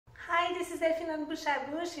Delphine on Bouche à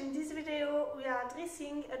Bouche. In this video we are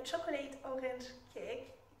dressing a chocolate orange cake.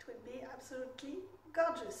 It will be absolutely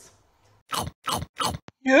gorgeous.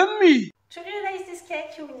 Yummy! To realize this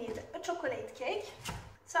cake you will need a chocolate cake,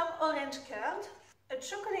 some orange curd, a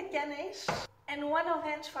chocolate ganache and one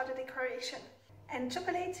orange for the decoration. And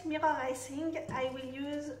chocolate mirror icing, I will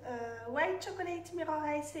use a white chocolate mirror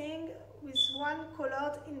icing with one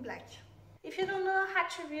colored in black. If you don't know how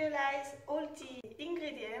to realize all the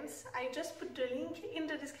ingredients, I just put the link in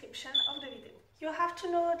the description of the video. You have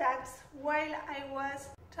to know that while I was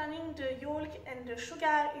turning the yolk and the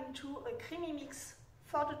sugar into a creamy mix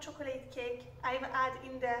for the chocolate cake, I've added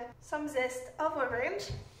in there some zest of orange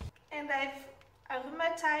and I've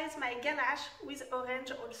aromatized my ganache with orange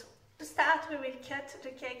also. To start, we will cut the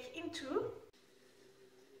cake in two.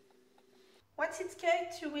 Once it's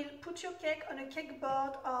cut, you will put your cake on a cake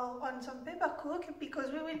board or on some paper cook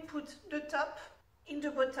because we will put the top in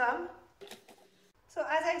the bottom. So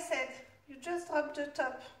as I said, you just drop the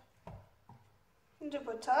top in the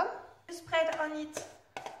bottom. You spread on it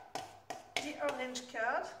the orange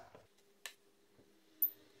curd.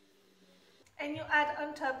 And you add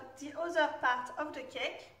on top the other part of the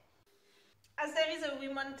cake. As there is a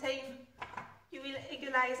wee mountain, you will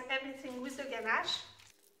egalize everything with the ganache.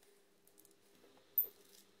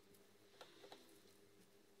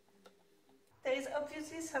 There is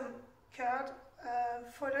obviously some curd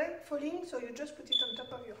falling, so you just put it on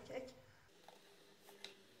top of your cake.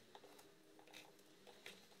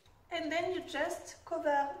 And then you just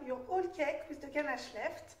cover your whole cake with the ganache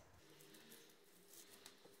left.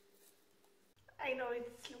 I know it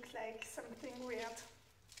looks like something weird,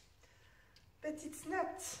 but it's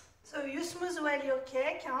not. So you smooth well your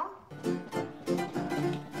cake, huh?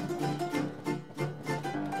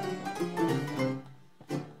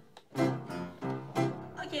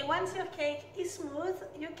 Okay, once your cake is smooth,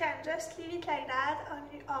 you can just leave it like that,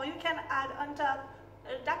 or you can add on top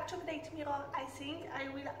a dark chocolate mirror icing. I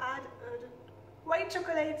will add a white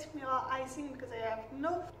chocolate mirror icing because I have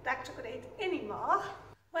no dark chocolate anymore.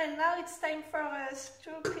 Well, now it's time for us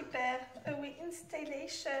to prepare a wee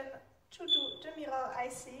installation to do the mirror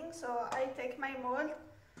icing. So I take my mold,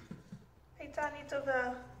 I turn it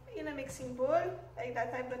over in a mixing bowl, like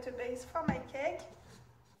that I've got a base for my cake.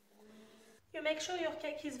 You make sure your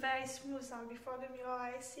cake is very smooth before the mirror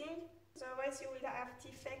icing, otherwise you will have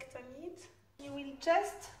defect on it. You will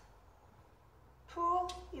just pour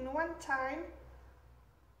in one time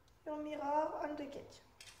your mirror on the cake.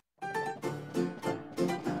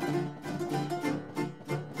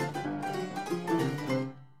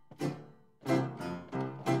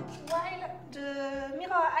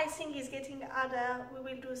 Icing is getting harder, we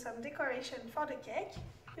will do some decoration for the cake.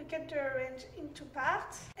 You cut the orange in two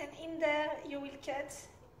parts and in there you will cut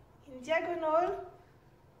in diagonal,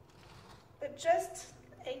 but just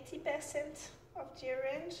 80% of the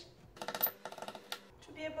orange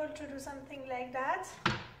to be able to do something like that,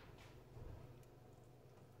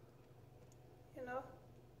 you know.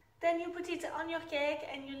 Then you put it on your cake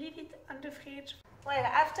and you leave it on the fridge. Well,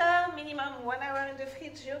 after minimum 1 hour in the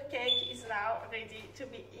fridge, your cake is now ready to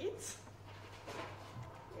be eaten.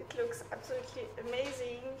 It looks absolutely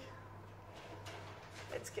amazing.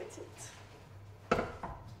 Let's get it.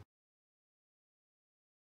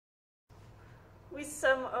 With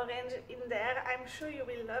some orange in there, I'm sure you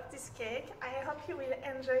will love this cake. I hope you will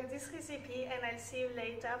enjoy this recipe and I'll see you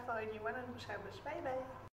later for a new one on Bouche à Bouche. Bye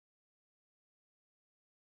bye.